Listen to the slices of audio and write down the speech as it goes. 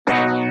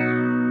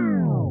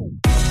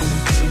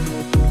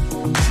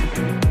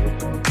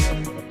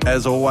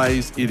As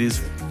always, it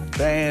is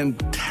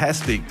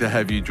fantastic to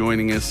have you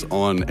joining us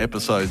on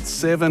episode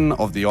 7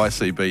 of the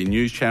ICB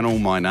News Channel.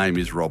 My name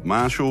is Rob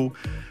Marshall.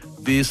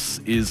 This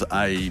is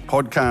a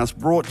podcast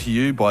brought to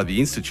you by the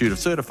Institute of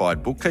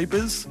Certified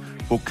Bookkeepers.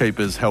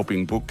 Bookkeepers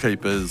helping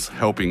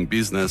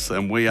business,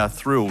 and we are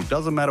thrilled.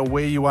 Doesn't matter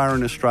where you are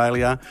in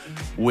Australia,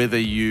 whether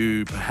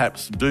you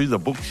perhaps do the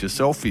books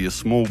yourself for your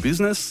small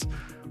business,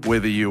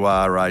 whether you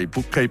are a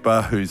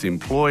bookkeeper who's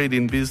employed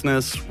in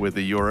business, whether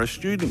you're a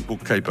student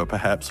bookkeeper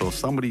perhaps, or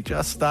somebody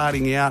just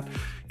starting out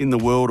in the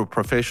world of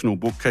professional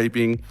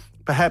bookkeeping,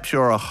 perhaps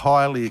you're a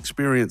highly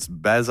experienced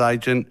BAS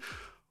agent.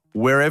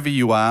 Wherever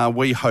you are,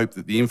 we hope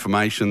that the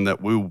information that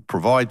we'll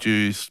provide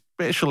you,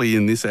 especially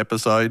in this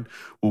episode,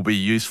 will be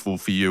useful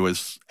for you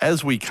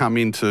as we come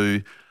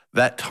into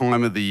that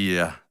time of the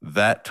year,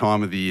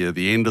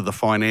 the end of the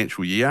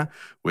financial year.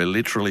 We're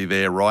literally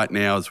there right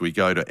now as we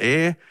go to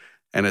air.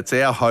 And it's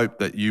our hope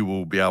that you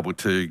will be able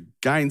to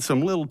gain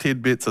some little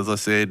tidbits, as I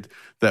said,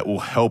 that will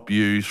help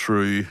you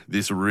through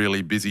this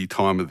really busy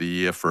time of the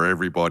year for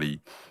everybody.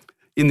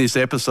 In this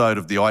episode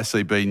of the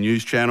ICB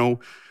News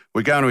Channel,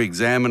 we're going to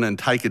examine and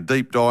take a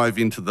deep dive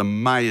into the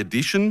May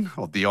edition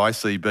of the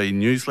ICB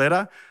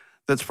newsletter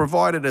that's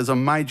provided as a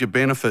major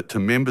benefit to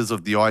members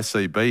of the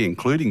ICB,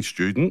 including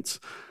students.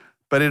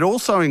 But it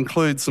also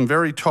includes some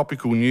very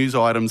topical news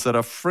items that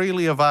are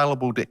freely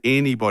available to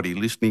anybody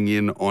listening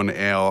in on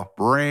our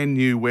brand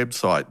new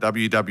website,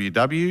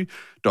 www.icb.org.au,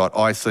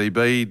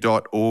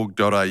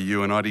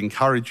 and I'd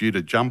encourage you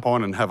to jump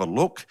on and have a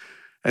look.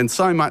 And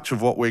so much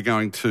of what we're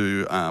going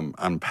to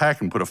unpack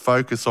and put a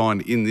focus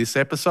on in this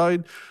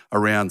episode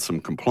around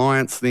some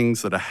compliance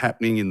things that are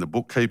happening in the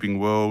bookkeeping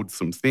world,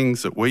 some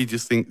things that we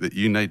just think that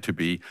you need to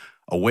be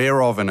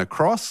aware of and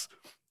across.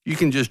 You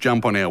can just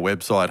jump on our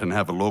website and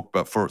have a look,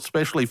 but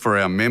especially for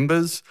our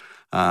members,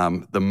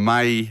 the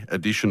May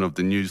edition of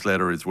the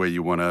newsletter is where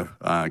you want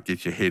to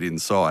get your head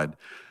inside.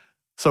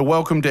 So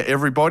welcome to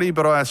everybody,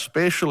 but I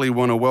especially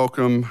want to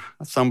welcome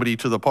somebody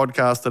to the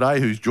podcast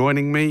today who's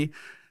joining me.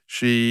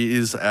 She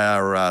is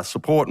our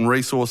support and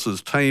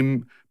resources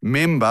team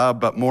member,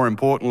 but more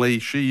importantly,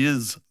 she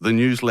is the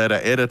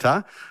newsletter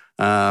editor.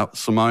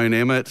 Simone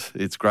Emmett,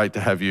 it's great to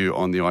have you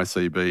on the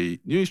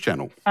ICB News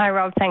Channel. Hi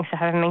Rob, thanks for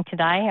having me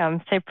today.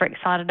 I'm super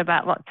excited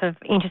about lots of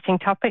interesting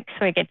topics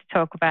we get to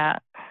talk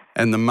about.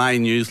 And the May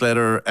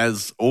newsletter,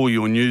 as all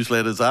your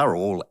newsletters are,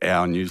 all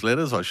our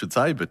newsletters I should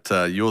say, but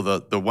you're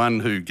the one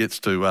who gets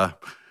to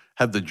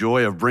have the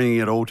joy of bringing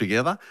it all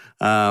together.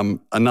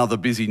 Another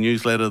busy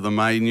newsletter, the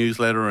May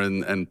newsletter,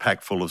 and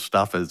packed full of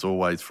stuff as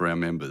always for our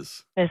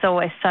members. There's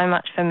always so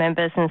much for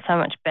members and so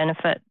much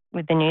benefit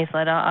with the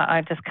newsletter.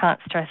 I just can't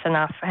stress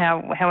enough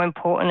how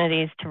important it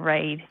is to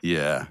read.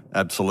 Yeah,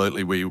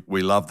 absolutely.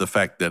 We love the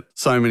fact that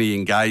so many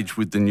engage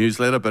with the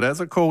newsletter, but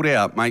as I called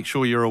out, make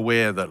sure you're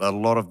aware that a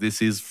lot of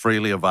this is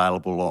freely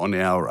available on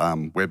our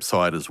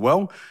website as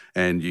well,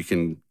 and you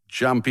can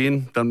jump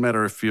in. Doesn't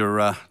matter if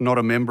you're not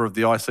a member of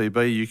the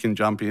ICB, you can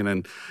jump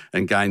in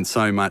and gain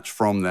so much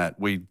from that.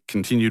 We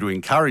continue to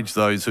encourage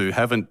those who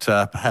haven't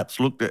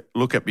perhaps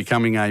look at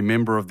becoming a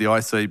member of the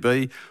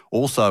ICB,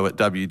 also at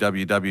www.icb.com.au,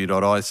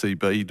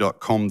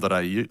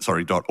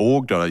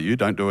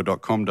 don't do a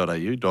 .com.au,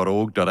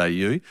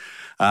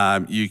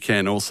 you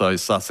can also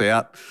suss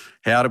out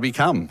how to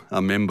become a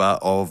member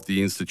of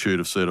the Institute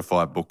of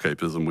Certified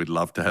Bookkeepers, and we'd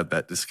love to have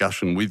that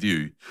discussion with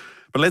you.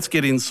 But let's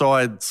get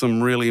inside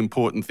some really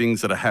important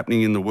things that are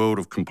happening in the world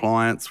of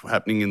compliance,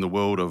 happening in the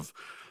world of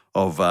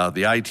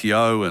the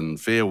ATO and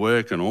Fair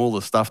Work and all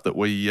the stuff that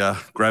we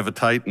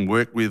gravitate and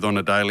work with on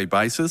a daily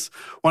basis.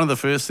 One of the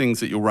first things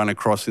that you'll run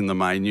across in the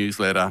May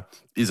newsletter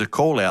is a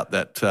call out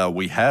that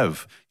we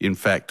have, in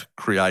fact,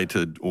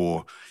 created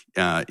or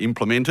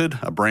implemented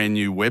a brand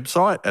new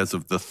website as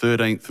of the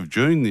 13th of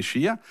June this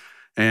year.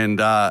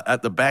 And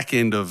at the back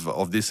end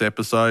of this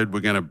episode, we're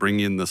going to bring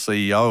in the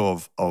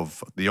CEO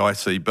of the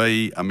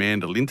ICB,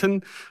 Amanda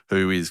Linton,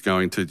 who is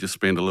going to just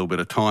spend a little bit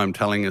of time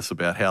telling us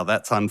about how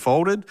that's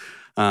unfolded.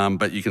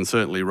 But you can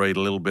certainly read a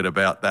little bit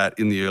about that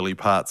in the early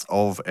parts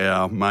of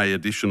our May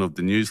edition of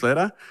the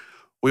newsletter.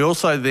 We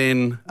also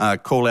then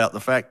call out the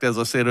fact, as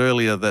I said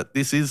earlier, that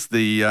this is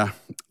the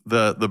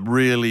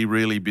really,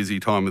 really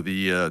busy time of the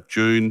year,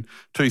 June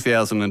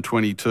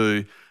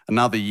 2022.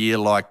 Another year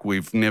like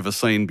we've never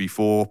seen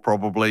before,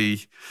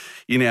 probably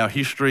in our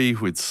history,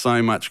 with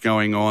so much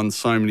going on,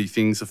 so many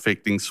things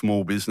affecting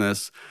small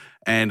business.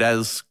 And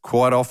as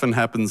quite often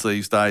happens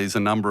these days,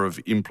 a number of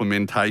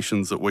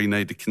implementations that we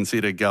need to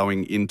consider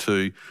going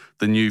into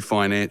the new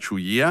financial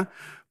year.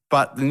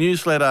 But the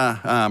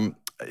newsletter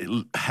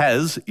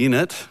has in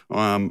it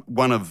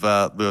one of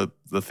the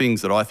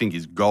things that I think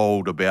is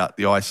gold about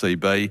the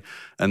ICB,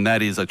 and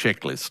that is a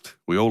checklist.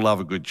 We all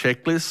love a good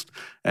checklist,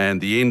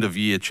 and the end of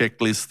year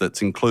checklist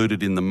that's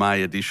included in the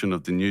May edition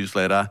of the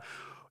newsletter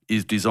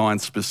is designed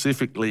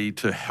specifically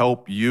to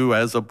help you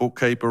as a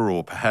bookkeeper,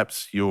 or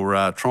perhaps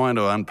you're trying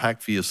to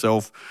unpack for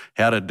yourself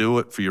how to do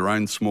it for your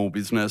own small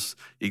business,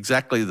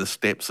 exactly the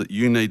steps that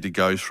you need to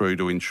go through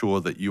to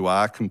ensure that you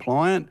are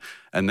compliant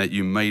and that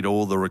you meet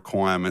all the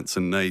requirements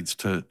and needs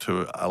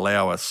to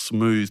allow a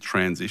smooth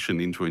transition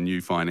into a new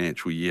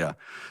financial year.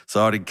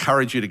 So I'd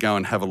encourage you to go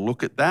and have a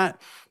look at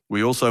that.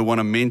 We also want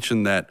to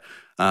mention that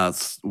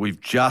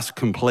we've just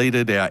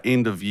completed our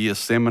end-of-year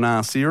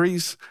seminar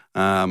series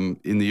in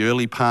the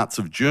early parts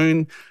of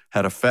June,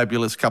 had a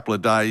fabulous couple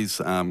of days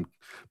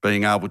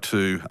being able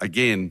to,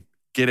 again,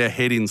 get our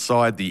head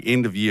inside the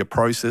end-of-year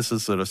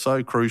processes that are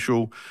so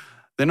crucial.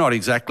 They're not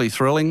exactly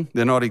thrilling.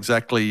 They're not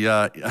exactly,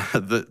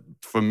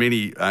 for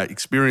many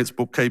experienced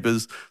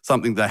bookkeepers,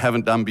 something they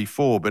haven't done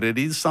before, but it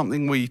is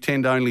something we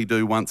tend to only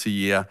do once a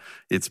year.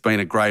 It's been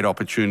a great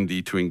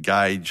opportunity to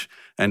engage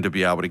and to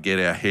be able to get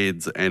our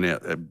heads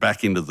and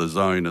back into the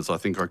zone, as I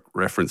think I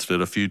referenced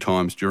it a few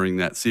times during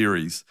that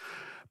series.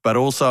 But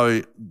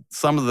also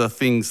some of the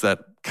things that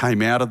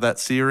came out of that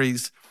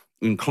series,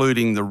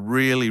 including the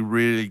really,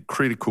 really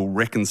critical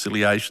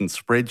reconciliation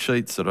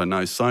spreadsheets that I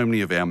know so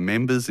many of our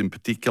members in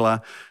particular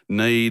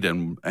need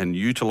and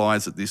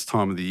utilise at this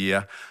time of the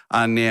year,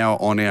 are now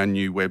on our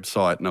new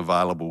website and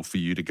available for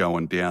you to go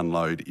and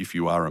download if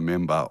you are a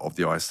member of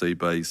the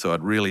ICB. So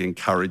I'd really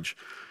encourage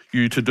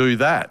you to do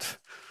that.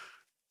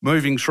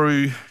 Moving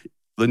through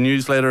the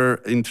newsletter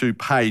into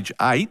page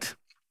 8,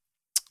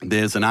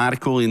 there's an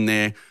article in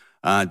there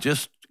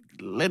just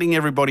letting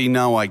everybody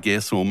know, I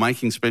guess, or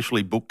making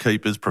especially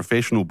bookkeepers,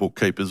 professional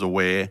bookkeepers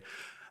aware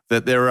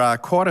that there are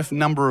quite a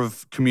number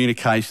of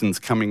communications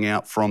coming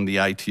out from the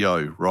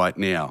ATO right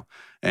now.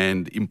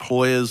 And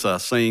employers are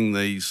seeing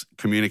these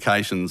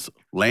communications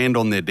land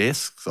on their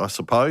desks, I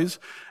suppose,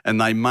 and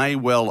they may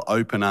well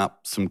open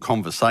up some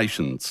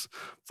conversations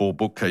for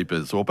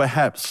bookkeepers. Or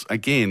perhaps,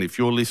 again, if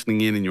you're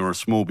listening in and you're a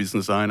small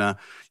business owner,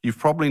 you've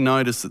probably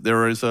noticed that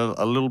there is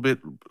a little bit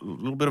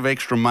of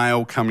extra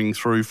mail coming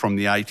through from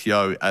the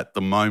ATO at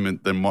the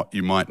moment than what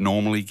you might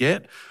normally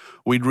get.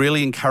 We'd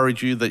really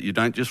encourage you that you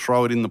don't just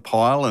throw it in the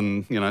pile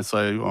and,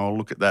 say, oh, I'll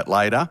look at that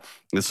later.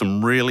 There's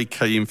some really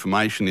key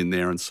information in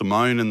there, and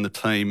Simone and the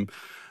team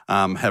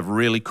have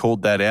really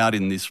called that out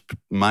in this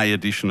May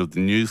edition of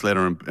the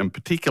newsletter, and in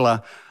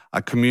particular,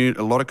 a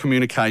lot of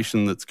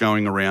communication that's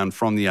going around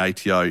from the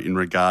ATO in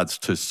regards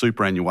to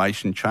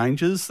superannuation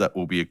changes that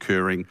will be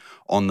occurring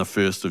on the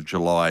 1st of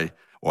July,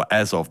 or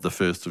as of the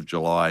 1st of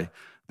July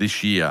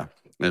this year.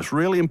 And it's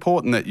really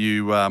important that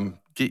you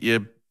get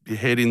your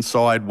head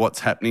inside what's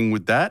happening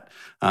with that,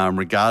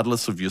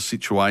 regardless of your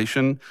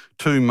situation.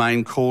 Two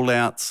main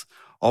call-outs.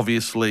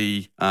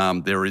 Obviously,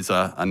 there is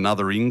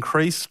another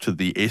increase to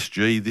the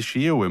SG this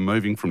year. We're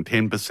moving from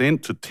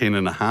 10% to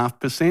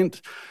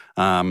 10.5%.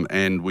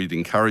 And we'd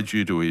encourage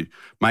you to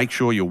make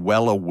sure you're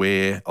well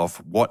aware of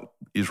what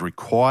is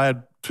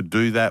required to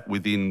do that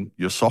within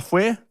your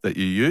software that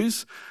you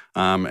use.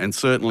 And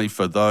certainly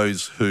for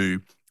those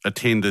who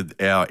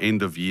attended our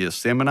end-of-year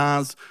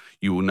seminars,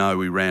 you will know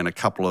we ran a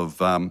couple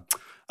of, more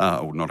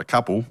than a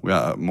couple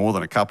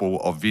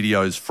of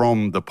videos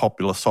from the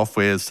popular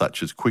softwares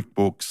such as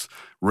QuickBooks,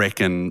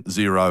 Reckon,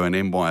 Xero and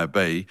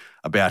MYOB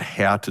about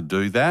how to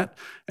do that.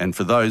 And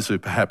for those who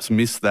perhaps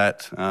missed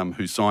that,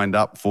 who signed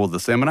up for the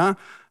seminar,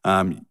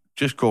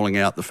 just calling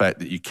out the fact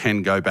that you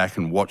can go back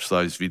and watch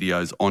those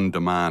videos on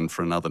demand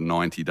for another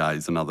 90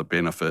 days, another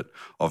benefit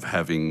of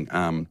having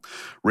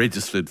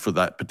registered for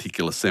that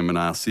particular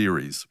seminar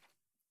series.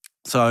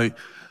 So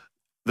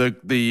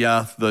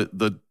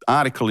the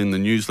article in the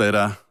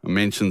newsletter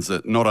mentions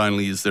that not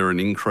only is there an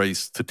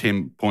increase to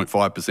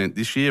 10.5%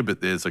 this year,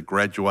 but there's a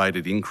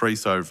graduated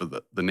increase over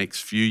the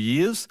next few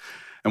years.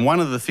 And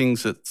one of the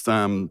things that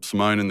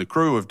Simone and the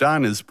crew have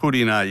done is put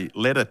in a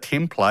letter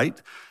template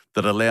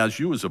that allows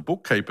you as a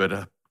bookkeeper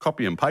to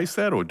copy and paste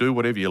that or do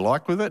whatever you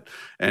like with it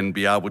and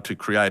be able to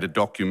create a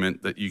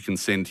document that you can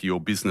send to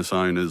your business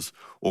owners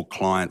or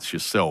clients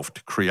yourself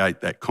to create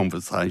that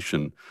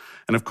conversation.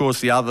 And of course,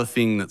 the other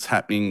thing that's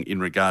happening in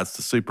regards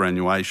to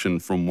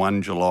superannuation from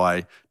 1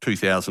 July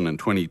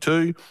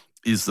 2022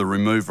 is the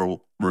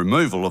removal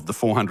of the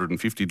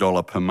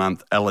 $450 per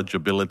month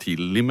eligibility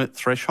limit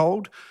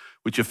threshold,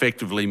 which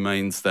effectively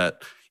means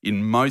that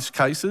in most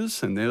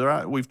cases, and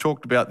we've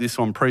talked about this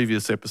on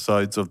previous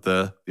episodes of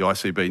the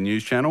ICB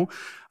News channel,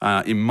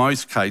 in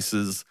most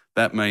cases,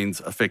 that means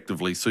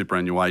effectively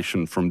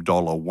superannuation from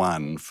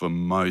 $1 for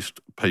most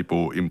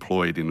people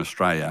employed in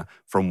Australia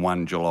from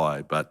 1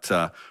 July. But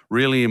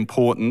really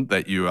important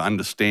that you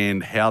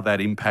understand how that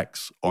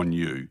impacts on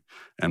you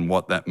and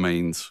what that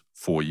means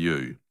for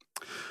you.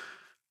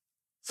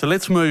 So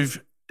let's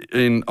move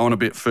on a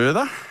bit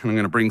further. I'm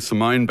going to bring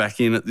Simone back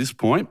in at this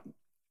point.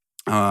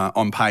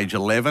 On page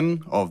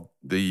 11 of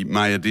the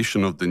May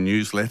edition of the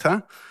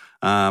newsletter,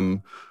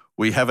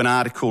 we have an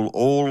article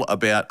all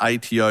about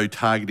ATO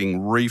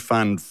targeting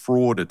refund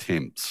fraud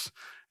attempts.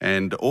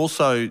 And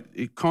also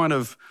it kind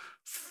of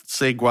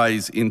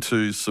segues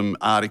into some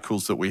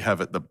articles that we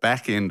have at the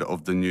back end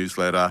of the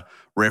newsletter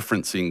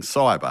referencing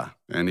cyber,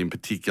 and in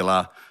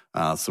particular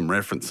some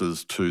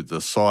references to the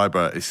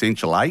Cyber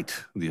Essential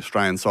 8, the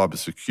Australian Cyber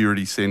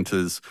Security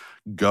Centre's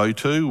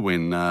go-to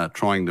when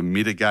trying to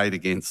mitigate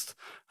against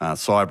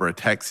cyber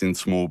attacks in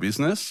small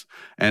business,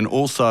 and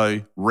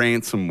also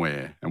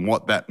ransomware and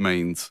what that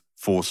means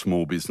for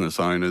small business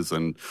owners.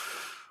 And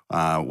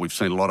we've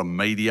seen a lot of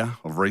media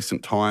of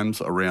recent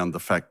times around the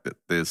fact that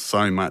there's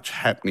so much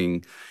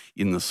happening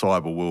in the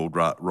cyber world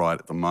right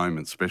at the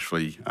moment,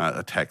 especially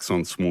attacks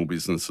on small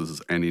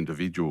businesses and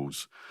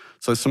individuals.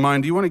 So, Simone,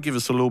 do you want to give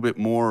us a little bit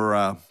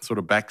more sort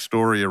of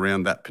backstory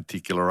around that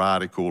particular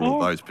article or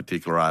those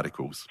particular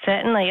articles?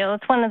 Certainly. Well,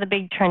 it's one of the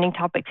big trending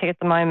topics here at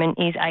the moment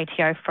is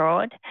ATO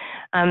fraud.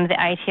 The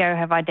ATO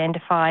have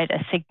identified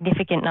a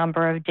significant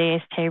number of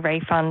GST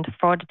refund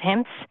fraud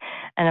attempts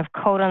and have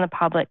called on the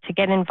public to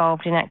get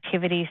involved in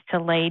activities to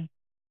lead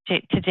to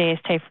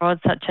GST fraud,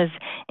 such as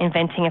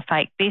inventing a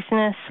fake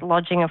business,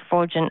 lodging a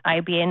fraudulent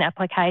ABN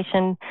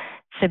application,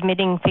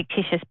 submitting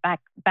fictitious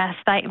BAS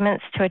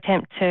statements to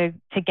attempt to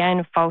gain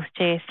a false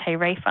GST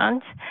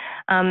refund.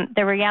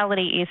 The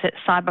reality is that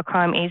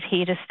cybercrime is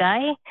here to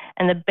stay,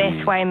 and the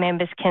best way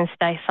members can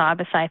stay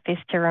cyber safe is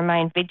to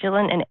remain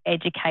vigilant and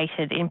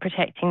educated in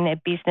protecting their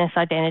business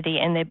identity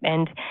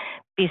and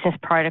business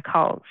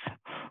protocols.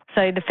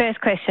 So the first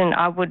question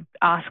I would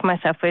ask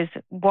myself is,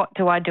 what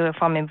do I do if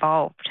I'm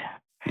involved?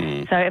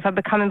 So if I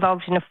become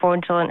involved in a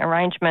fraudulent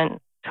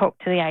arrangement, talk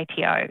to the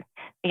ATO.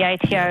 The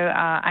ATO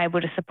are able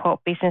to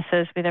support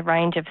businesses with a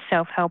range of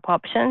self-help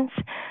options.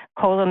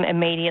 Call them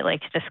immediately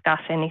to discuss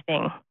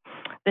anything.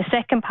 The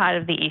second part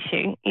of the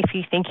issue, if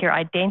you think your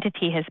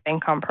identity has been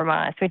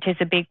compromised, which is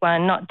a big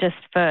one, not just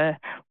for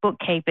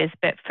bookkeepers,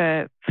 but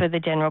for the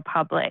general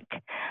public.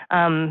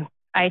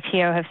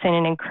 ATO have seen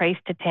an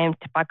increased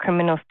attempt by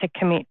criminals to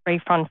commit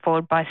refund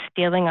fraud by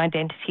stealing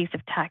identities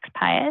of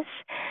taxpayers,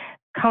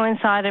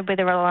 coincided with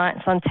a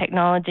reliance on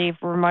technology of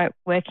remote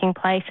working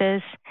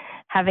places.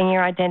 Having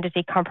your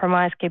identity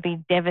compromised can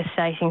be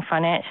devastating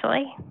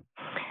financially.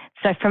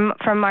 So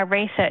from my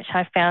research,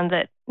 I found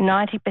that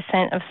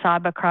 90% of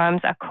cyber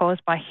crimes are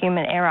caused by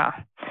human error.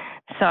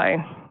 So,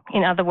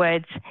 in other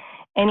words,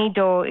 any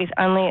door is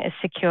only as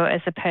secure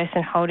as the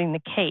person holding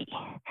the key.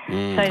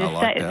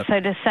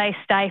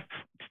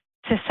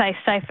 To stay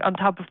safe on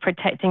top of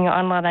protecting your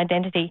online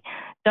identity,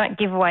 don't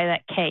give away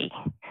that key.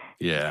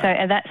 Yeah. So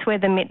and that's where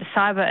the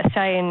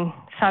Australian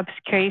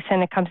Cybersecurity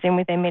Centre comes in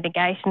with their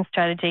mitigation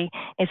strategy,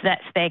 is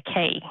that's their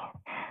key.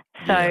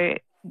 So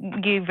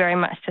you very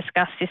much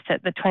discussed this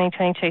at the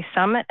 2022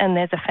 summit, and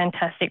there's a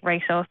fantastic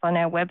resource on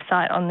our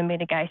website on the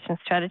mitigation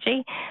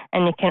strategy,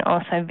 and you can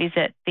also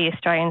visit the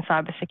Australian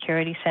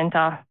Cybersecurity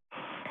Centre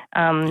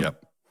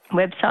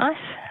website.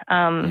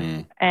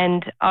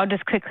 And I'll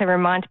just quickly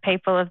remind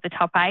people of the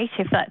top 8,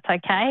 if that's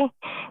okay,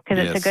 because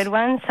it's a good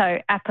one. So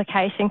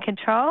application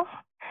control,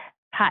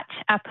 patch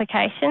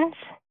applications,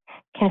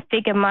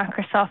 configure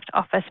Microsoft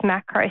Office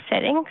macro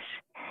settings,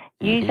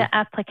 user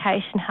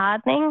application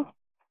hardening,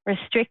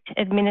 restrict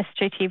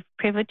administrative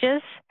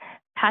privileges,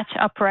 patch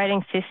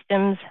operating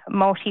systems,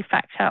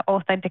 multi-factor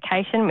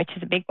authentication, which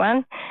is a big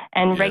one,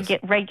 and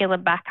regular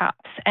backups.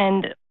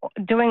 And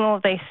doing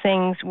all these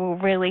things will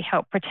really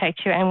help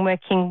protect you, and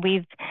working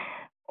with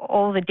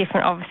all the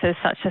different officers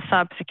such as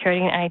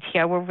cybersecurity and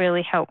ATO will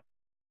really help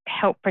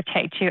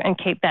protect you and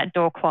keep that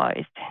door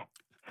closed.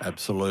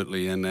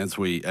 Absolutely, and as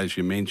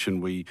you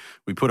mentioned, we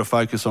put a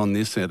focus on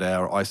this at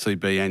our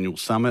ICB annual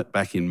summit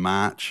back in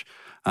March.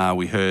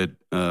 We heard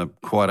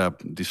quite a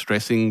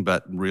distressing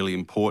but really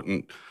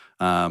important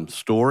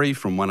story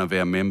from one of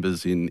our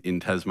members in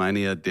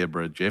Tasmania,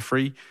 Deborah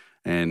Jeffrey,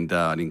 and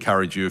I'd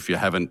encourage you, if you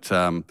haven't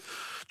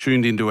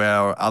tuned into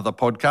our other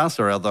podcast,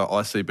 our other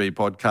ICB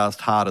podcast,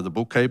 Heart of the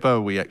Bookkeeper,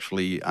 we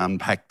actually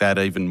unpack that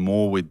even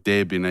more with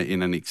Deb in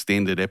an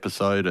extended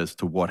episode as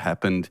to what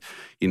happened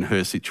in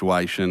her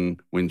situation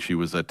when she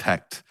was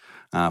attacked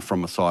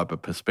from a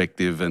cyber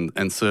perspective.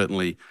 And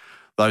certainly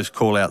those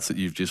call-outs that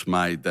you've just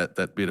made,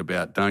 that bit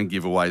about don't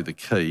give away the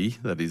key,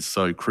 that is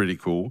so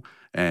critical.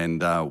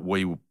 And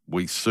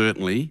we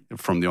certainly,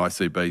 from the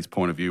ICB's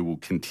point of view, will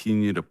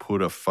continue to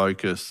put a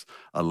focus,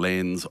 a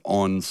lens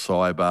on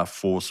cyber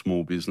for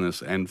small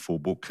business and for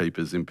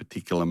bookkeepers in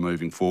particular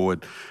moving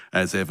forward,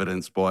 as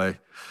evidenced by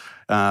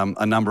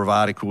a number of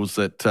articles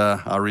that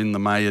are in the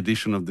May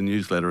edition of the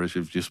newsletter, as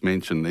you've just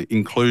mentioned,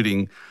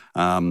 including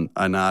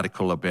an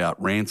article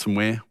about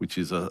ransomware, which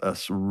is a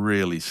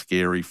really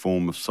scary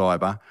form of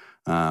cyber.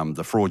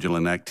 The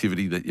fraudulent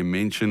activity that you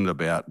mentioned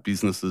about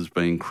businesses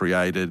being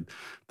created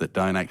that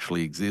don't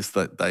actually exist,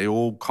 that they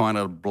all kind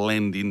of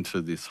blend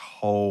into this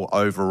whole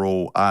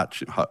overall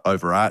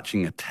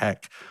overarching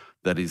attack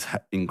that is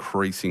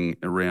increasing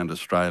around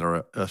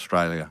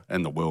Australia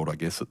and the world, I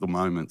guess, at the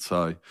moment.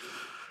 So,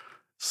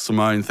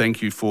 Simone,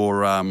 thank you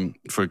for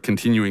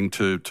continuing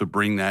to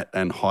bring that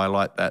and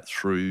highlight that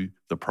through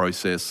the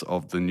process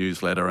of the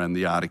newsletter and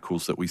the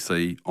articles that we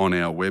see on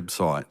our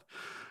website.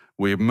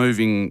 We're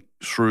moving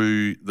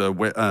through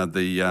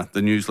the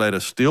newsletter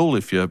still.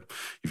 If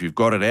you've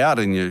got it out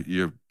and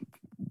you're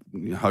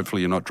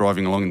hopefully you're not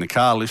driving along in the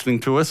car listening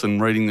to us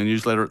and reading the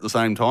newsletter at the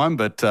same time,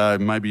 but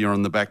maybe you're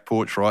on the back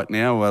porch right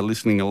now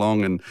listening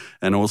along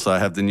and also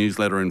have the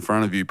newsletter in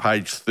front of you.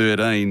 Page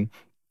 13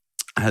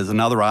 has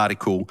another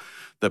article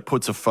that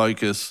puts a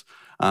focus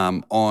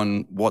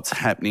on what's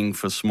happening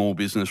for small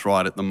business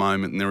right at the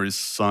moment, and there is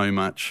so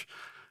much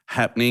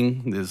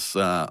happening. There's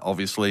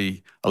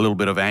obviously a little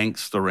bit of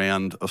angst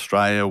around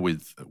Australia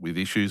with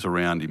issues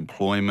around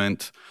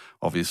employment,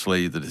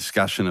 obviously the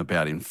discussion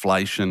about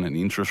inflation and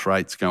interest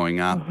rates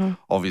going up. Mm-hmm.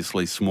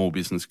 Obviously small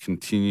business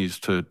continues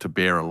to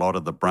bear a lot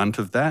of the brunt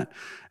of that,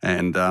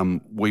 and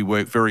we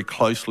work very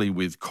closely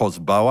with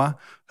COSBOA,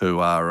 who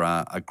are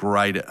a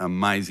great,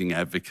 amazing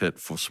advocate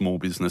for small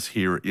business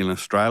here in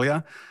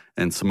Australia.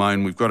 And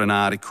Simone, we've got an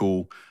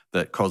article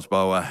that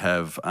COSBOA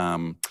have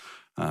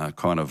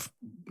kind of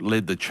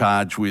led the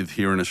charge with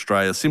here in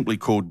Australia, simply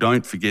called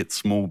 "Don't Forget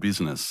Small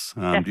Business."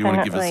 Do you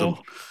want to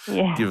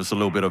give us a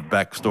little bit of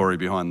backstory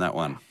behind that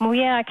one? Well,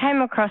 yeah, I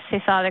came across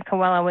this article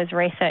while I was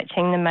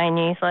researching the main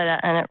newsletter,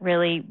 and it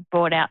really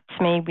brought out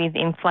to me with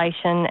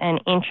inflation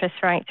and interest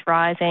rates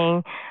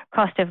rising,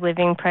 cost of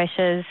living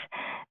pressures.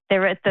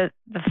 They're at the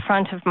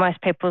front of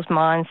most people's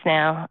minds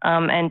now,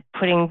 and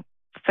putting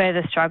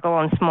further struggle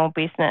on small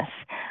business.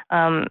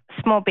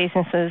 Small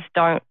businesses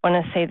don't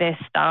want to see their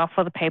staff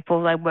or the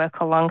people they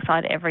work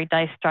alongside every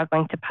day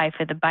struggling to pay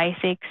for the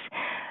basics,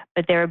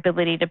 but their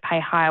ability to pay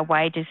higher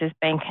wages is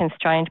being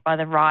constrained by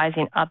the rise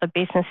in other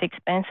business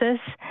expenses.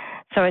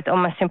 So it's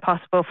almost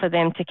impossible for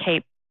them to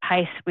keep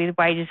pace with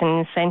wages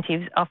and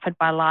incentives offered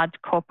by large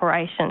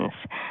corporations.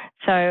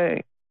 So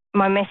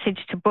my message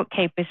to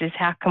bookkeepers is,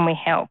 how can we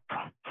help?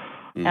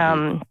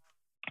 Mm-hmm.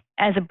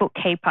 As a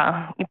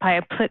bookkeeper, you play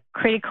a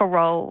critical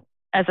role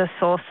as a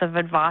source of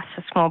advice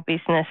for small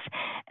business,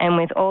 and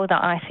with all the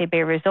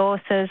ICB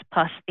resources,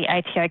 plus the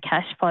ATO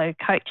cash flow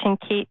coaching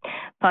kit,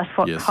 plus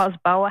what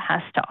COSBOA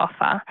has to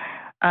offer,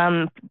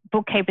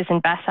 bookkeepers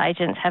and BAS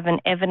agents have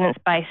an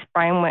evidence-based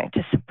framework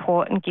to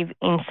support and give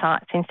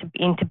insights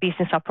into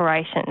business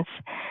operations.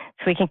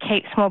 So we can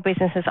keep small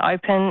businesses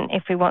open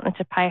if we want them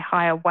to pay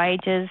higher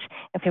wages,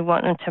 if we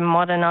want them to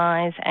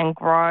modernise and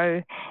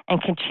grow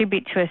and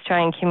contribute to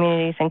Australian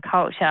communities and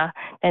culture.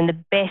 Then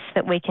the best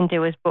that we can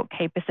do as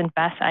bookkeepers and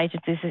BAS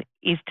agents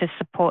is to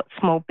support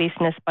small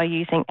business by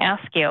using our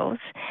skills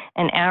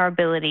and our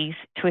abilities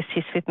to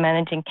assist with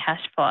managing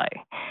cash flow,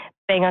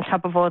 being on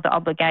top of all the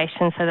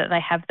obligations so that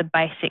they have the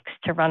basics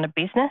to run a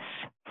business,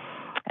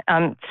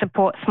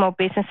 support small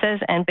businesses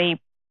and be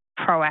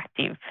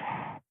proactive.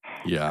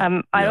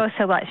 I'd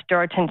also like to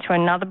draw attention to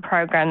another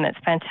program that's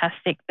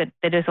fantastic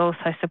that is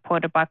also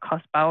supported by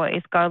COSBOA,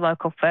 is Go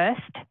Local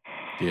First,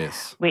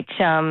 which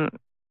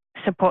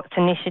supports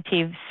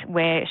initiatives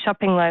where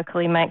shopping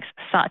locally makes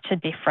such a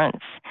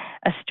difference.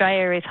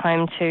 Australia is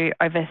home to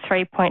over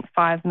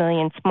 3.5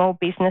 million small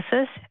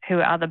businesses who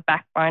are the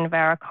backbone of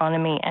our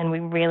economy, and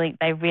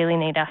they really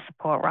need our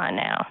support right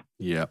now.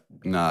 Yeah,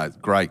 no,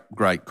 great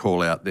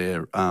call out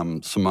there,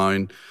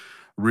 Simone.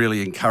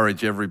 Really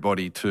encourage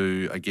everybody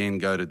to, again,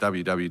 go to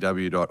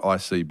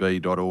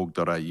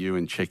www.icb.org.au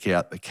and check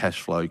out the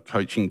cash flow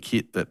coaching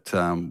kit that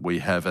we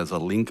have as a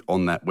link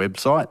on that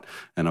website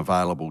and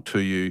available to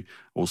you.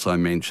 Also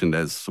mentioned,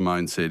 as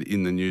Simone said,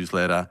 in the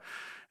newsletter.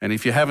 And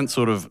if you haven't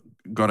sort of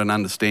got an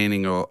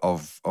understanding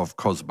of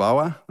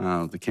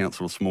COSBOA, the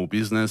Council of Small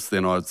Business,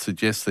 then I'd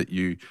suggest that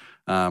you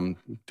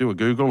do a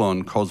Google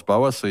on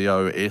COSBOA,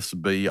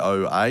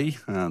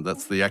 COSBOA.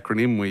 That's the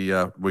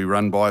acronym we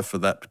run by for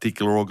that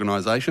particular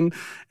organisation,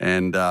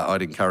 and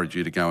I'd encourage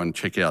you to go and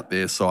check out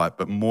their site.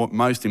 But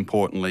most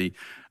importantly,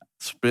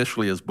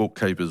 especially as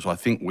bookkeepers, I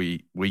think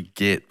we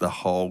get the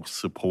whole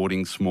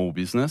supporting small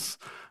business,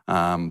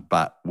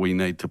 but we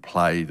need to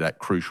play that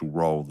crucial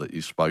role that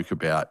you spoke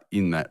about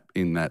in that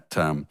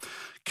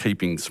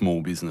keeping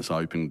small business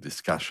open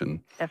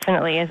discussion.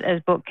 Definitely,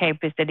 as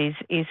bookkeepers, that is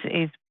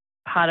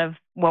part of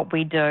what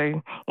we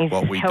do, is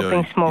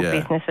helping small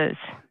businesses.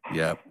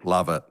 Yeah,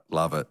 love it.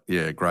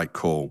 Yeah, great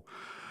call.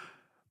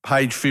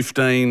 Page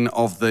 15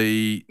 of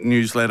the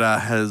newsletter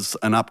has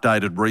an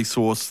updated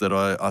resource that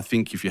I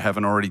think if you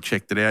haven't already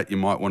checked it out, you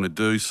might want to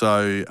do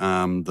so.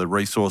 The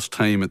resource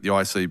team at the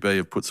ICB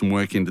have put some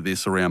work into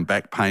this around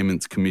back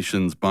payments,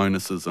 commissions,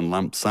 bonuses and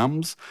lump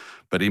sums,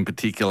 but in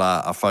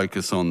particular a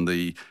focus on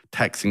the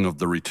taxing of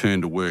the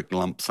return to work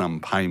lump sum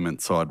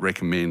payment. So I'd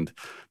recommend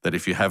that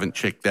if you haven't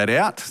checked that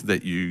out,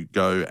 that you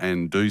go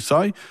and do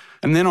so.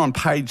 And then on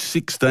page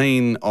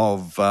 16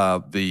 of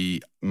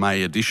the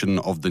May edition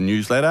of the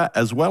newsletter,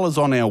 as well as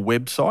on our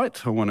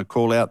website, I want to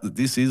call out that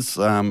this is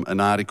an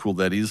article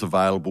that is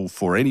available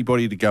for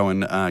anybody to go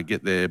and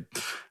get their,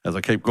 as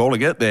I keep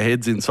calling it, their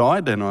heads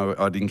inside, and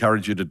I'd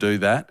encourage you to do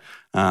that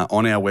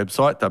on our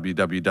website,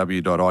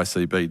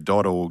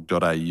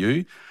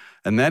 www.icb.org.au.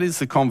 And that is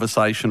the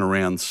conversation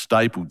around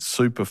stapled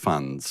super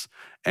funds,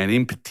 and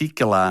in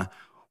particular,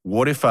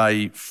 what if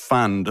a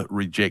fund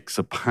rejects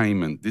a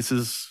payment? This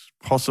is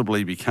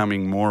possibly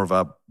becoming more of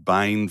a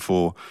bane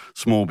for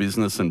small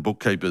business and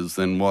bookkeepers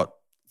than what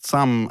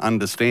some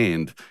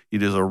understand,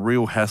 it is a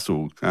real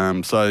hassle.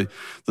 So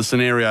the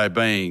scenario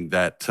being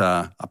that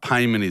a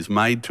payment is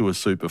made to a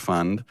super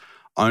fund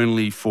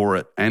only for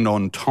it, and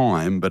on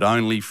time, but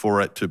only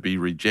for it to be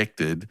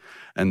rejected,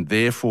 and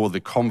therefore the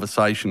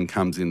conversation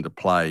comes into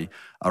play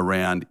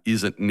around,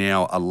 is it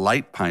now a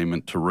late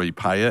payment to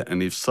repay it,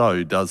 and if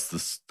so,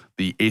 does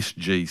the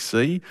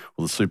SGC,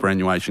 or the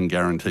superannuation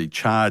guarantee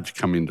charge,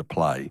 come into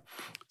play?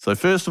 So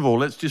first of all,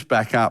 let's just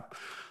back up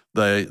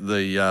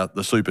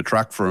the super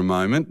truck for a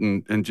moment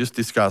and just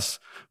discuss,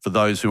 for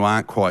those who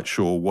aren't quite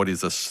sure, what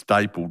is a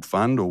stapled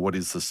fund, or what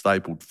is the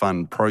stapled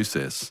fund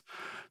process.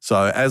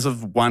 So as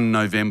of 1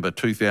 November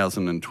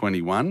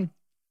 2021,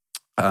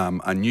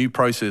 a new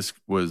process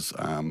was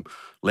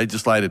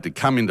legislated to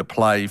come into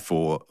play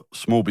for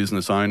small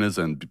business owners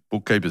and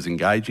bookkeepers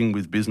engaging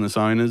with business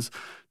owners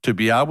to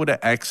be able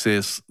to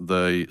access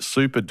the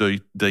super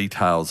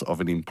details of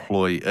an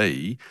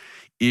employee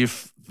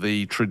if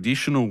the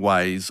traditional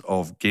ways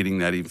of getting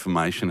that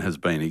information has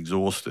been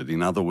exhausted.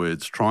 In other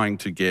words, trying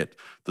to get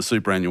the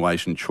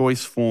superannuation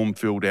choice form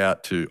filled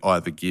out to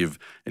either give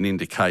an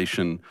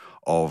indication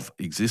of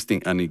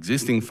an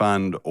existing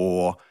fund,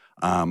 or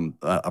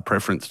a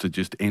preference to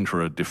just enter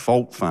a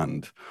default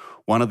fund.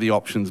 One of the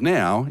options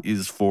now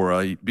is for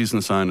a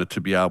business owner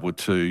to be able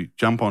to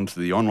jump onto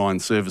the online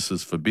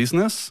services for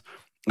business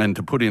and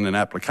to put in an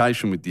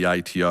application with the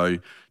ATO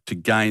to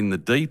gain the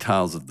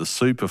details of the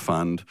super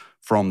fund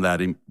from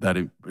that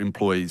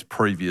employee's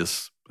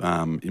previous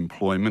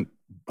employment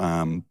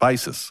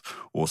basis,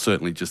 or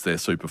certainly just their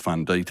super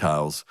fund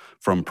details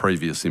from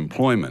previous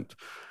employment.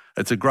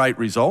 It's a great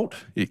result.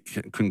 It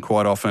can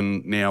quite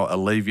often now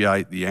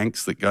alleviate the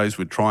angst that goes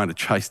with trying to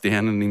chase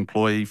down an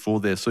employee for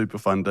their super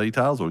fund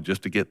details, or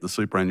just to get the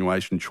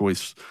superannuation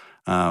choice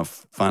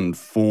fund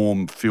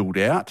form filled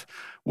out.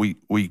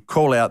 We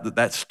call out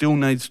that still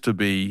needs to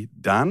be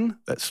done,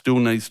 that still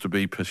needs to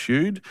be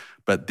pursued,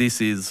 but this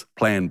is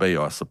plan B,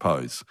 I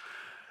suppose.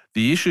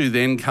 The issue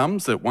then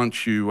comes that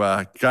once you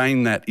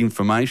gain that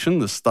information,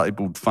 the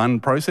stapled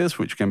fund process,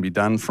 which can be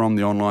done from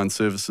the online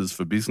services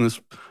for business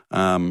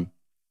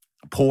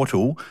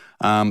portal,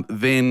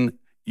 then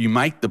you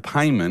make the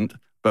payment,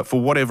 but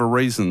for whatever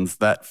reasons,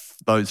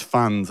 those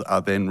funds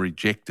are then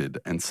rejected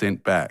and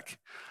sent back.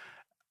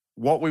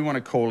 What we want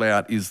to call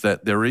out is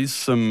that there is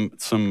some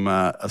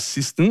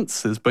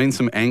assistance. There's been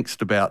some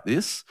angst about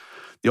this.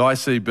 The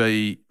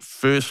ICB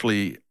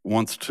firstly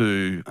wants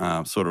to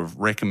sort of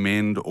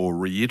recommend or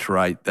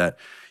reiterate that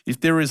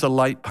if there is a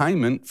late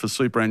payment for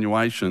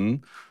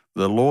superannuation,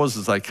 the laws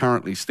as they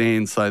currently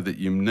stand say that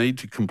you need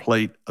to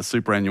complete a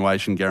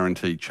superannuation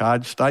guarantee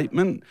charge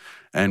statement,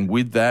 and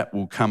with that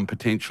will come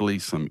potentially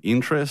some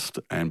interest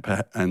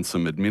and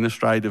some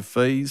administrative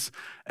fees,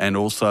 and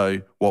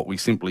also what we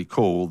simply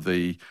call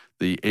the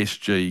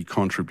SG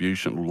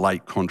contribution,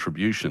 late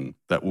contribution,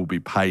 that will be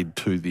paid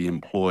to the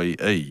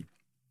employee.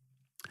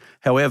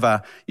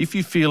 However, if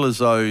you feel as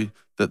though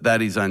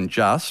that is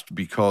unjust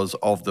because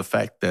of the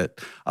fact that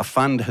a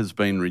fund has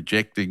been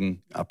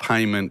rejecting a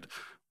payment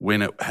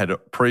when it had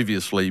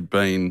previously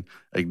been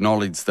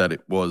acknowledged that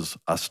it was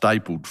a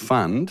stapled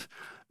fund,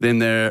 then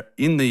there,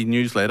 in the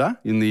newsletter,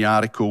 in the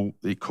article,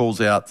 it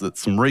calls out that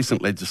some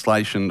recent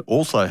legislation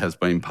also has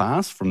been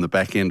passed from the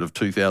back end of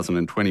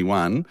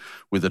 2021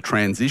 with a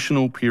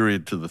transitional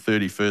period to the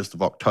 31st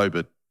of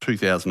October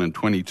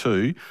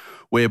 2022,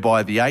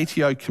 whereby the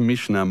ATO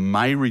Commissioner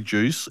may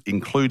reduce,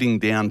 including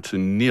down to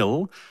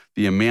nil,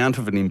 the amount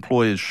of an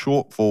employer's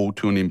shortfall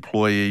to an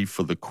employee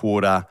for the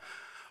quarter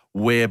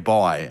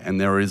whereby,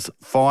 and there is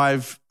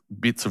 5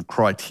 bits of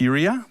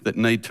criteria that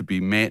need to be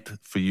met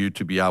for you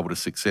to be able to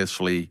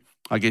successfully,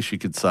 I guess you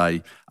could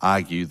say,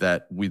 argue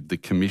that with the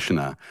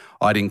Commissioner.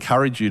 I'd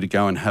encourage you to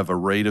go and have a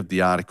read of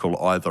the article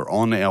either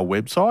on our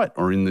website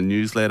or in the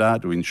newsletter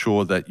to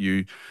ensure that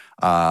you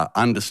are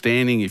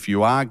understanding if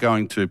you are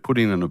going to put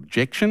in an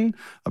objection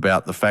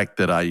about the fact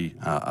that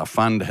a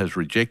fund has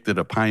rejected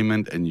a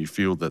payment and you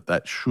feel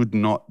that should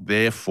not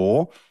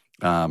therefore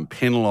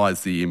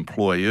penalise the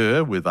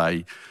employer with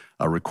a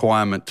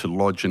requirement to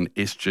lodge an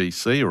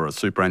SGC or a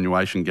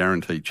superannuation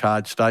guarantee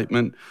charge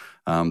statement.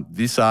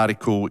 This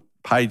article,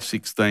 page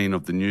 16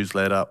 of the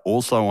newsletter,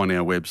 also on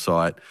our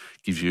website,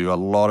 gives you a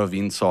lot of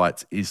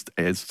insights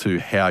as to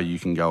how you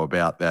can go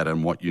about that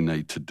and what you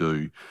need to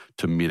do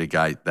to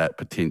mitigate that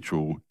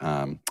potential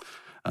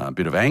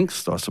bit of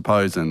angst, I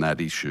suppose, and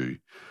that issue,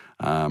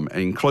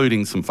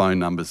 including some phone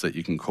numbers that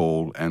you can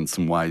call and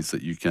some ways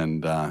that you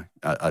can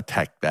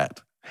attack that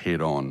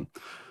head on.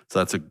 So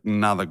that's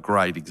another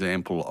great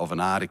example of an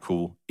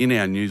article in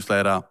our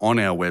newsletter on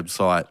our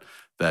website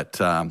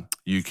that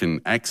you can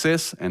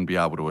access and be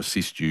able to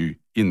assist you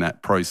in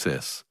that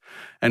process.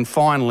 And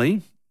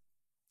finally,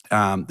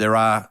 there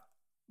are,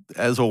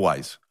 as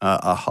always,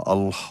 a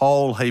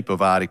whole heap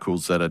of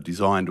articles that are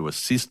designed to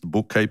assist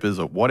bookkeepers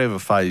at whatever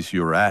phase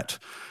you're at,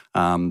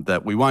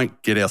 that we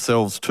won't get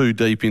ourselves too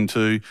deep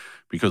into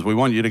because we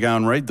want you to go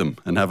and read them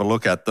and have a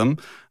look at them.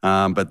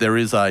 But there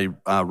is a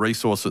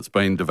resource that's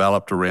been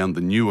developed around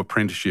the new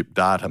apprenticeship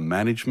data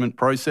management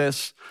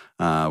process.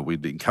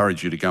 We'd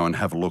encourage you to go and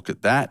have a look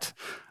at that.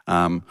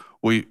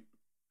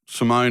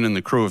 Simone and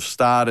the crew have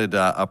started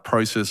a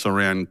process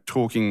around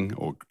talking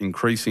or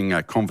increasing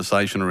a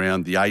conversation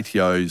around the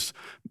ATO's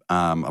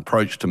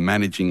approach to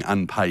managing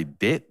unpaid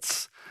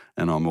debts.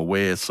 And I'm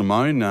aware,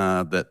 Simone,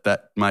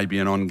 that may be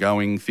an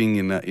ongoing thing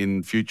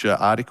in future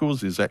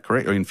articles. Is that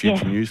correct? Or in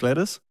future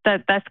newsletters?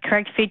 That's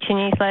correct. Future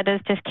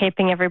newsletters, just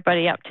keeping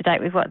everybody up to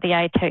date with what the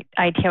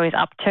ATO is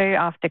up to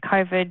after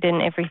COVID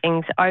and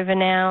everything's over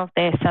now.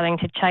 They're starting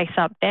to chase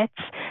up debts.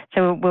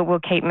 So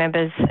we'll keep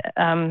members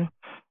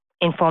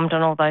informed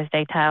on all those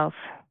details.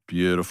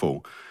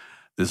 Beautiful.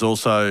 There's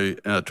also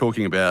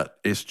talking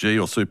about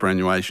SG or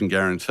superannuation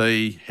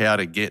guarantee, how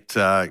to get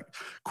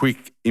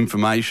quick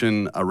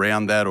information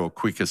around that or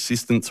quick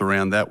assistance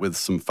around that with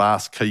some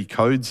fast key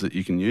codes that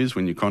you can use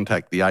when you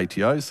contact the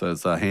ATO. So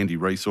it's a handy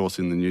resource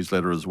in the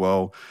newsletter as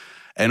well.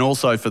 And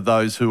also for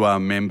those who are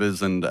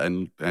members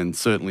and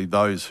certainly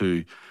those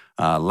who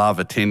love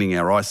attending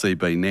our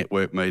ICB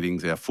network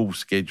meetings, our full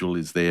schedule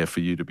is there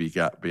for you to be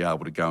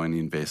able to go and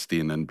invest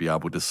in and be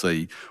able to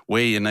see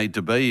where you need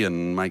to be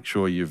and make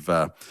sure you've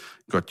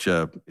got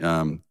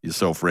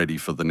yourself ready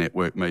for the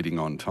network meeting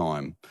on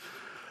time.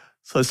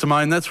 So,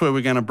 Simone, that's where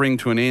we're going to bring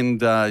to an end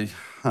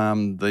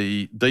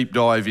the deep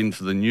dive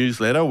into the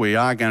newsletter. We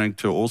are going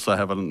to also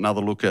have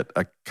another look at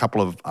a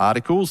couple of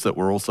articles that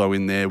were also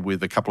in there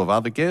with a couple of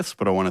other guests,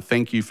 but I want to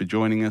thank you for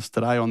joining us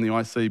today on the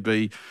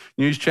ICB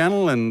News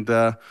Channel, and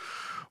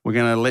we're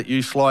going to let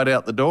you slide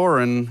out the door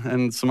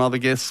and some other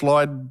guests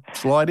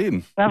slide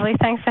in. Lovely.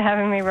 Thanks for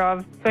having me,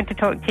 Rob. Good to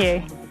talk to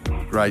you.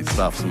 Great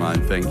stuff,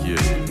 Simone. Thank you.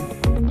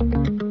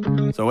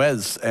 So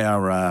as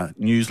our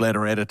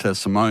newsletter editor,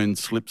 Simone,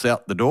 slips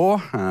out the door,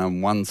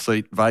 one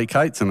seat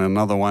vacates and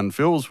another one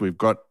fills, we've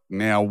got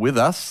now with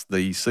us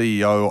the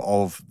CEO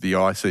of the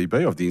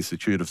ICB, of the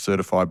Institute of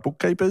Certified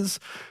Bookkeepers.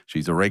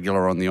 She's a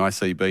regular on the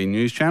ICB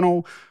News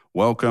Channel.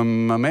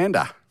 Welcome,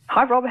 Amanda.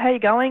 Hi, Rob. How are you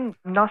going?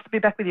 Nice to be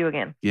back with you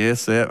again.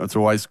 Yes, it's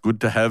always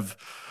good to have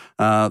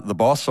the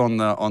boss on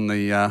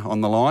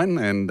the line,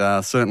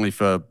 and certainly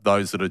for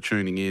those that are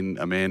tuning in,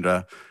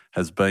 Amanda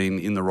has been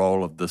in the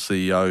role of the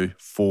CEO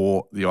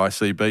for the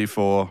ICB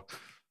for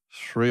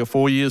 3 or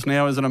 4 years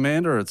now, isn't it,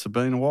 Amanda? It's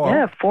been a while.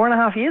 Yeah,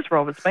 4.5 years,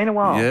 Rob. It's been a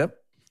while. Yep.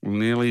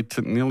 Nearly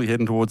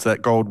heading towards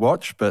that gold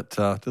watch, but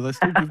do they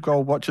still give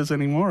gold watches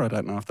anymore? I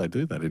don't know if they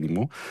do that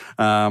anymore.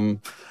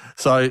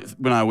 So,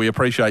 we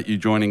appreciate you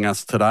joining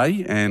us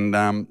today. And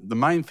the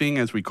main thing,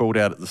 as we called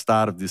out at the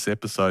start of this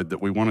episode, that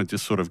we want to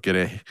just sort of get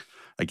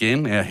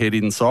our head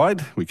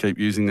inside, we keep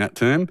using that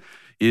term,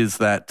 is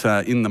that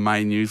in the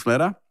main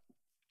newsletter,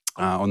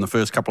 on the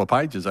first couple of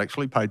pages,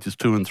 actually, pages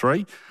 2 and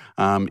 3,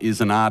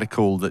 is an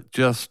article that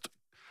just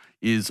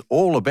is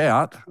all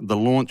about the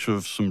launch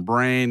of some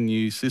brand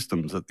new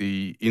systems at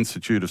the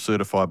Institute of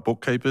Certified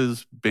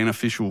Bookkeepers,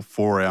 beneficial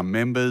for our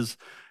members.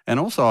 And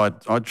also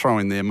I'd throw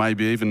in there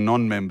maybe even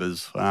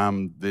non-members.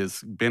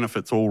 There's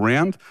benefits all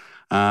round.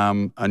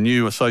 A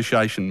new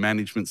association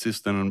management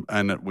system,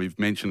 and we've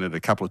mentioned it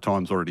a couple of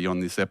times already on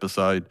this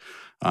episode,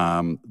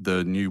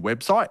 the new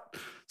website.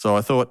 So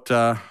I thought,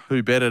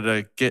 who better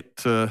to get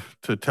to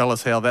tell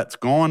us how that's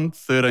gone.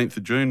 13th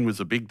of June was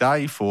a big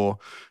day for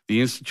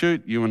the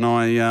Institute. You and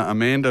I,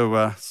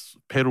 Amanda,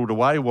 pedalled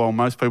away while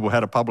most people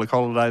had a public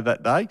holiday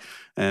that day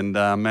and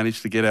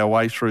managed to get our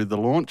way through the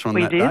launch on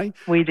that day.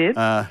 We did. It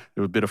was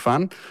a bit of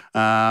fun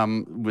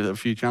with a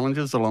few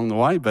challenges along the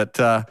way. But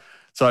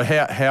so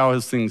how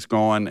has things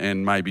gone,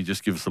 and maybe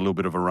just give us a little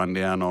bit of a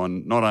rundown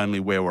on not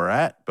only where we're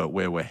at, but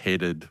where we're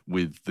headed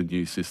with the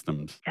new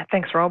systems. Yeah,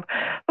 thanks, Rob.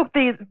 Look,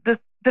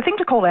 the thing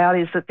to call out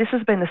is that this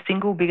has been the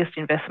single biggest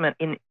investment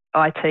in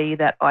IT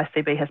that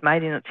ICB has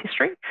made in its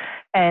history,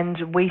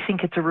 and we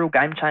think it's a real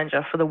game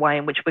changer for the way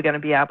in which we're going to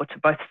be able to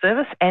both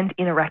service and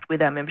interact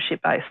with our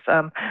membership base.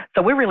 So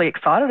we're really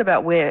excited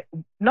about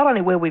not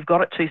only where we've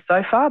got it to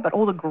so far, but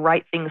all the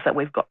great things that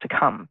we've got to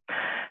come.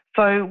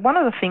 So one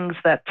of the things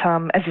that,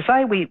 as you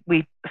say,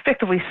 we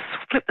effectively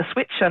flipped the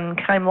switch and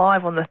came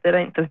live on the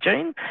 13th of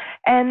June,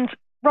 and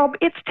Rob,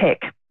 it's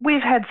tech.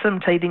 We've had some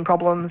teething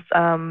problems,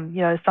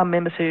 some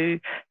members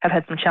who have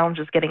had some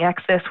challenges getting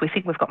access. We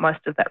think we've got most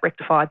of that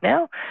rectified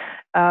now.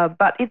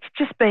 But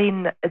it's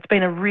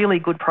been a really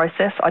good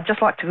process. I'd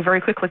just like to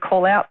very quickly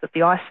call out that the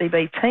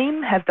ICB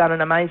team have done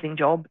an amazing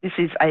job. This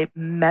is a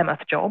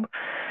mammoth job.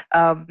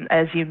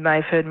 As you may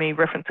have heard me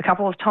reference a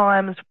couple of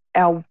times,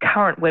 our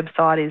current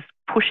website is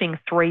pushing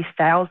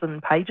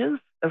 3,000 pages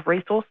of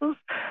resources.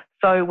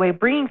 So we're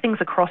bringing things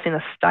across in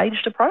a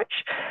staged approach.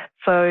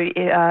 So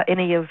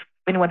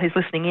anyone who's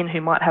listening in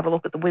who might have a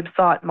look at the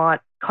website might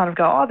kind of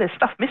go, oh, there's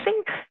stuff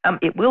missing.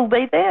 It will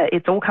be there.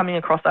 It's all coming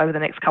across over the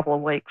next couple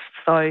of weeks.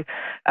 So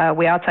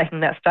we are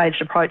taking that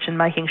staged approach and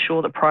making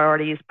sure that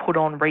priority is put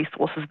on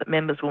resources that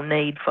members will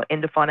need for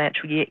end of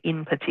financial year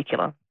in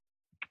particular.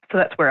 So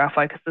that's where our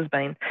focus has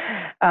been.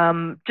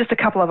 Just a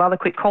couple of other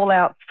quick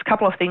call-outs, a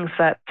couple of things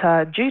that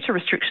due to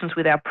restrictions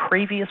with our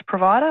previous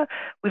provider,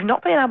 we've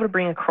not been able to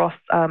bring across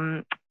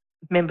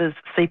members'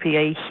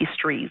 CPE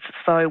histories.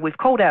 So we've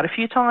called out a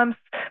few times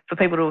for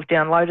people to have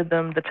downloaded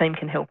them. The team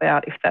can help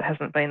out if that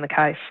hasn't been the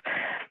case.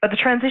 But the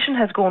transition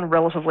has gone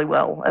relatively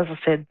well. As I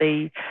said,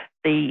 the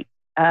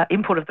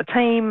input of the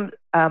team,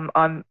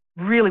 I'm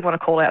really want to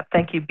call out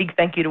big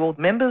thank you to all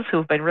the members who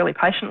have been really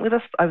patient with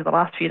us over the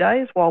last few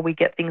days while we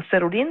get things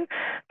settled in.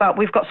 But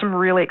we've got some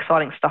really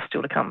exciting stuff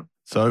still to come.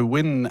 So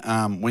when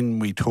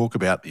we talk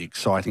about the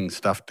exciting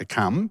stuff to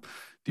come,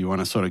 do you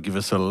want to sort of give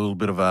us a little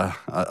bit of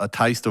a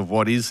taste of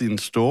what is in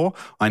store?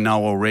 I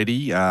know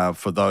already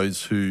for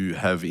those who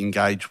have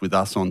engaged with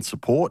us on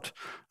support,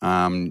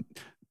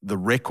 the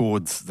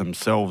records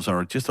themselves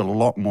are just a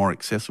lot more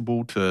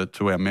accessible to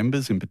our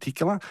members in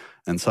particular.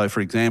 And so, for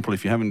example,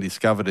 if you haven't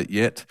discovered it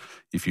yet,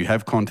 if you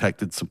have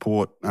contacted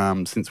support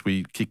since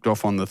we kicked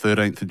off on the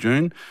 13th of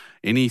June,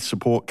 any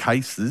support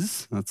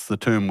cases, that's the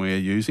term we're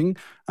using,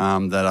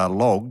 that are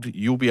logged,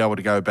 you'll be able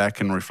to go back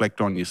and reflect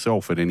on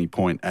yourself at any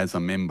point as a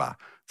member.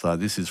 So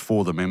this is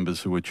for the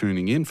members who are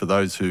tuning in. For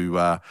those who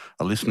are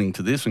listening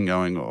to this and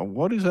going, oh,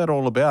 what is that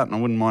all about? And I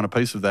wouldn't mind a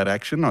piece of that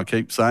action. I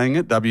keep saying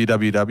it,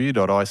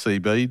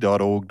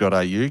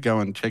 www.icb.org.au. Go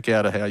and check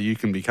out how you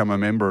can become a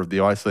member of the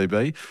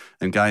ICB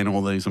and gain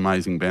all these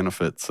amazing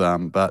benefits.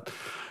 But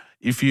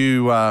if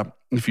you were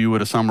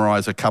to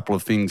summarise a couple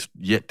of things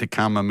yet to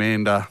come,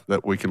 Amanda,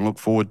 that we can look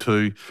forward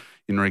to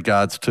in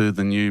regards to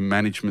the new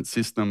management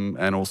system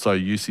and also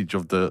usage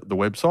of the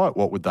website,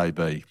 what would they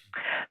be?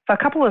 So a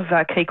couple of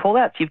key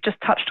call-outs. You've just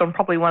touched on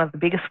probably one of the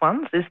biggest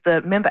ones is the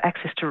member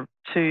access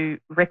to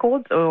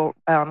records or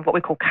what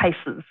we call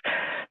cases.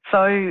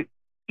 So,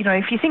 you know,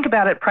 if you think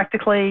about it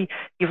practically,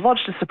 you've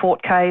lodged a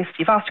support case,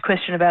 you've asked a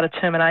question about a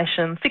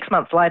termination, 6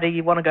 months later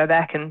you want to go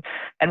back and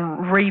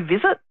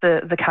revisit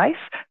the case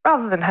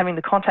rather than having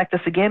to contact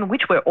us again,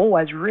 which we're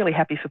always really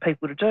happy for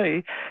people to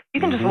do.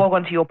 You can just log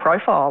onto your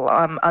profile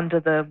under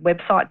the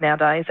website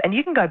nowadays and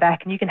you can go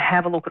back and you can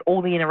have a look at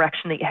all the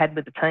interaction that you had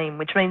with the team,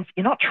 which means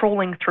you're not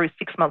trawling through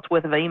 6 months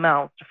worth of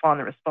emails to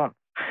find the response.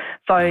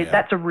 So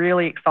that's a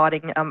really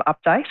exciting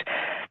update.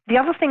 The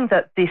other thing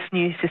that this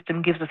new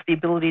system gives us the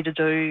ability to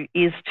do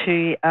is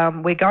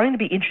we're going to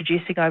be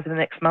introducing over the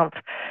next month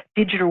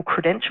digital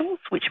credentials,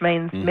 which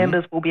means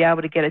members will be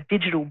able to get a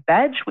digital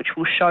badge which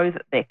will show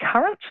that they're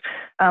current,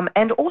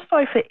 and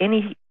also for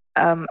any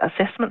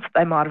assessments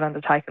they might have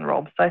undertaken,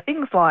 Rob. So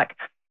things like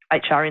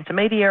HR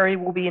intermediary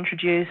will be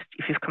introduced.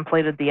 If you've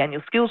completed the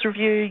annual skills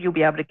review, you'll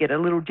be able to get a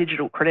little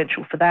digital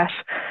credential for that.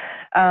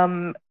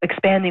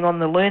 Expanding on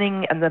the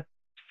learning and the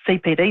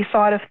CPD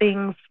side of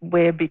things,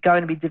 we're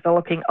going to be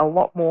developing a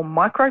lot more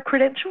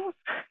micro-credentials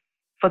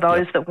for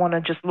those that want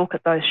to just look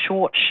at those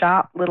short,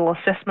 sharp little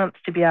assessments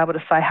to be able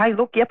to say, hey,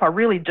 look, I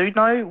really do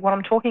know what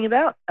I'm talking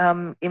about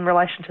in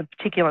relation to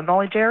particular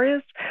knowledge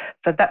areas.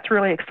 So that's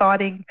really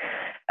exciting.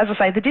 As I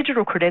say, the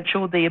digital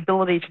credential, the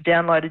ability to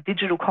download a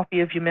digital copy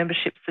of your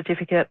membership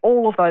certificate,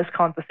 all of those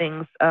kinds of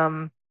things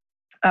are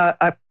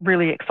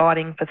really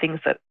exciting for things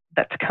that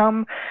to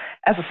come.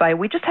 As I say,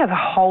 we just have a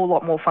whole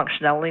lot more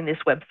functionality in this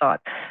website.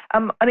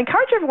 I'd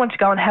encourage everyone to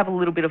go and have a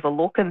little bit of a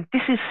look, and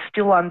this is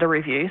still under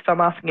review, so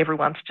I'm asking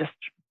everyone to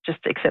just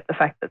accept the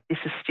fact that this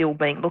is still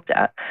being looked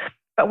at.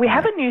 But we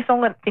have a new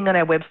thing on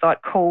our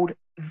website called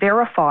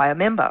Verify a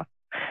Member.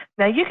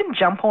 Now, you can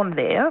jump on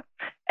there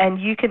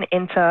and you can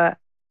enter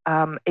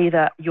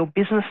either your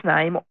business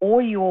name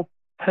or your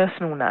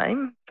personal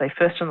name, say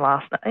first and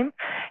last name,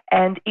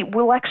 and it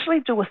will actually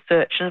do a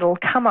search and it'll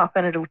come up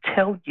and it'll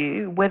tell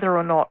you whether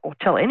or not, or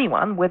tell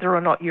anyone whether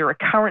or not you're a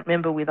current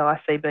member with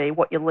ICB,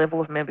 what your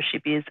level of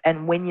membership is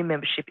and when your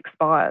membership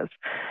expires.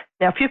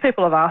 Now, a few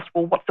people have asked,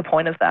 well, what's the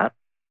point of that?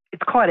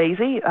 It's quite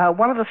easy.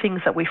 One of the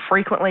things that we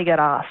frequently get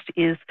asked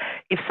is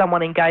if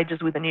someone engages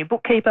with a new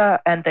bookkeeper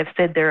and they've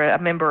said they're a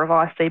member of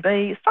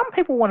ICB, some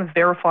people want to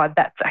verify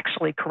that's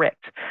actually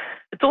correct.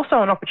 It's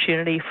also an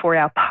opportunity for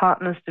our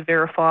partners to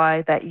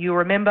verify that you're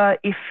a member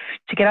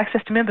to get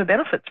access to member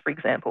benefits, for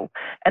example,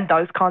 and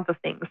those kinds of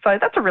things. So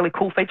that's a really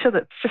cool feature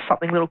that's just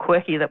something a little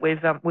quirky that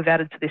we've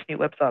added to this new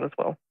website as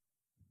well.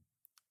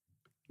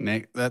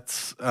 Nick,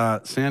 that's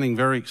sounding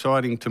very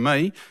exciting to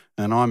me,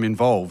 and I'm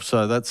involved.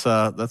 So that's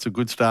a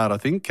good start, I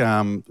think.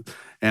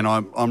 And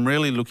I'm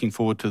really looking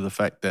forward to the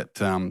fact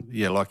that,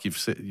 like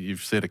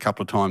you've said a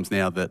couple of times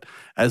now, that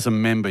as a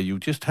member you'll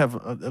just have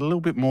a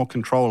little bit more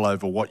control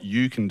over what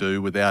you can do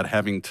without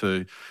having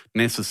to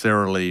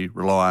necessarily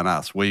rely on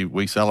us.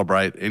 We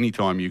celebrate any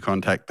time you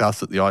contact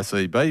us at the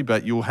ICB,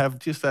 but you'll have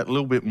just that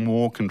little bit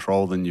more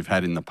control than you've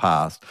had in the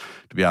past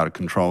to be able to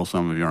control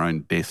some of your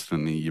own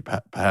destiny,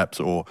 perhaps,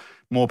 or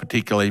more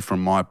particularly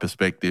from my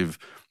perspective,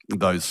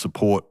 those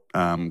support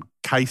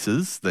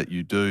cases that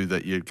you do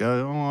that you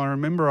go, I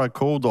remember I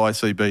called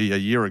ICB a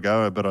year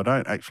ago, but I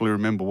don't actually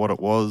remember what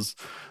it was,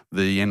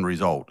 the end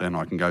result, and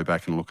I can go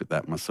back and look at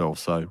that myself.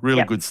 So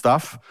really good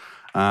stuff.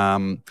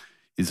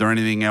 Is there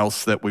anything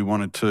else that we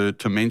wanted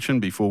to mention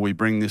before we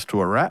bring this to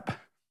a wrap?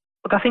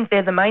 Look, I think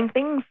they're the main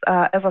things.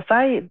 As I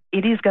say,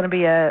 it is going to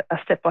be a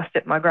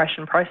step-by-step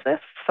migration process.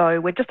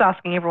 So we're just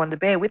asking everyone to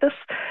bear with us.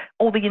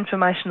 All the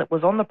information that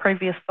was on the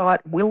previous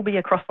site will be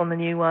across on the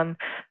new one.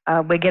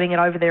 We're getting it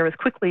over there as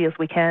quickly as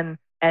we can,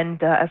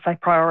 and as I say,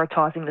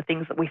 prioritising the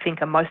things that we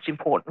think are most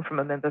important from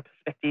a member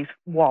perspective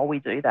while we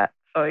do that.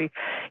 So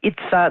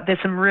there's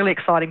some really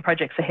exciting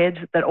projects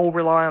ahead that all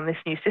rely on this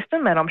new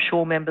system, and I'm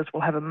sure members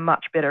will have a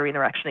much better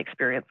interaction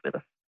experience with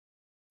us.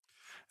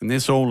 And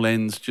this all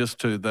lends just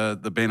to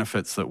the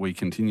benefits that we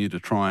continue to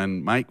try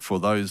and make for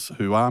those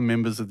who are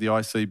members of the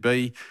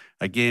ICB.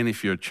 Again,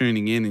 if you're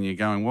tuning in and you're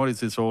going, what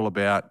is this all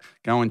about?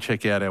 Go and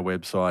check out our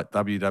website,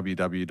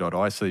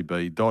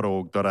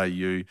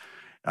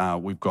 www.icb.org.au.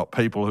 We've got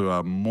people who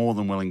are more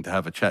than willing to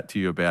have a chat to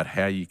you about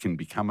how you can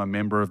become a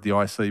member of the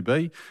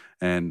ICB,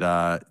 and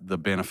the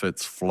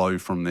benefits flow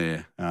from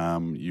there.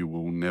 You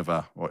will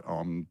never,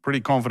 I'm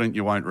pretty confident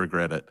you won't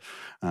regret it.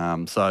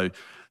 So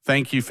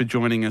thank you for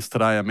joining us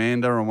today,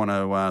 Amanda. I want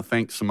to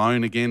thank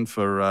Simone again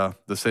for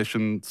the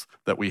sessions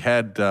that we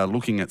had,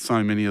 looking at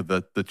so many of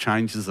the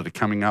changes that are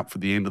coming up for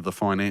the end of the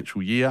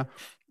financial year.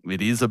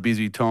 It is a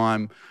busy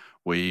time.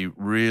 We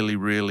really,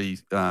 really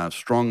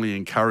strongly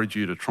encourage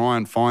you to try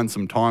and find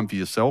some time for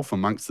yourself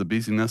amongst the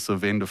busyness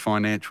of end of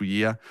financial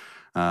year.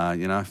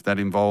 If that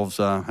involves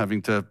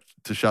having to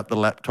shut the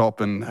laptop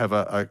and have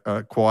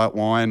a quiet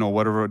wine or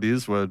whatever it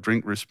is, or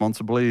drink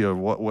responsibly or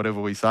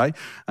whatever we say,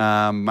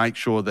 make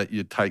sure that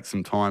you take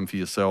some time for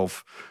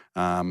yourself.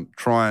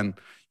 Try and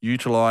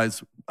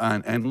utilise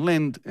and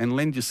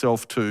lend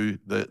yourself to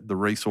the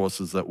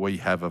resources that we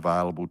have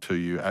available to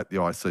you at the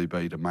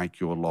ICB to make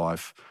your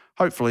life,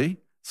 hopefully,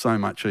 so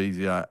much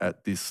easier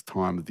at this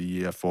time of the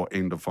year for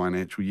end of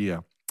financial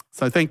year.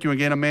 So thank you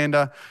again,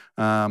 Amanda.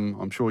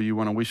 I'm sure you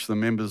want to wish the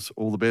members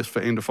all the best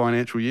for end of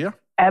financial year.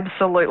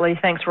 Absolutely.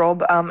 Thanks,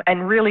 Rob.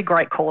 And really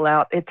great call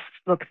out.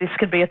 Look, this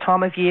could be a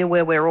time of year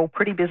where we're all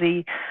pretty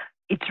busy.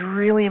 It's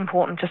really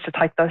important just to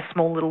take those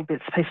small little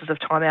pieces of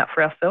time out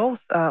for ourselves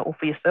or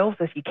for yourselves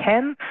if you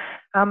can.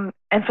 And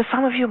for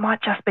some of you, it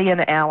might just be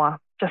an hour,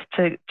 just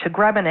to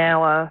grab an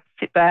hour,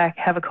 sit back,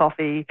 have a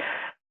coffee,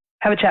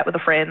 have a chat with a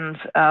friend,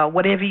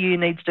 whatever you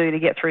need to do to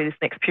get through this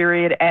next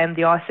period, and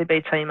the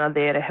ICB team are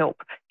there to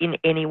help in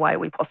any way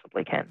we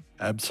possibly can.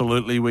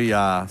 Absolutely, we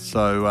are.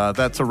 So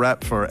that's a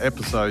wrap for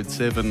episode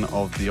 7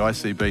 of the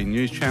ICB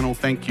News Channel.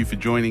 Thank you for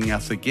joining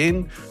us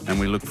again, and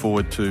we look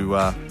forward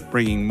to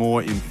bringing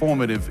more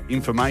informative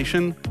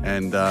information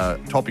and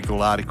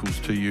topical articles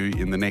to you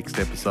in the next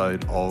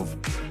episode of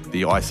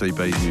the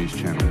ICB News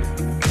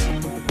Channel.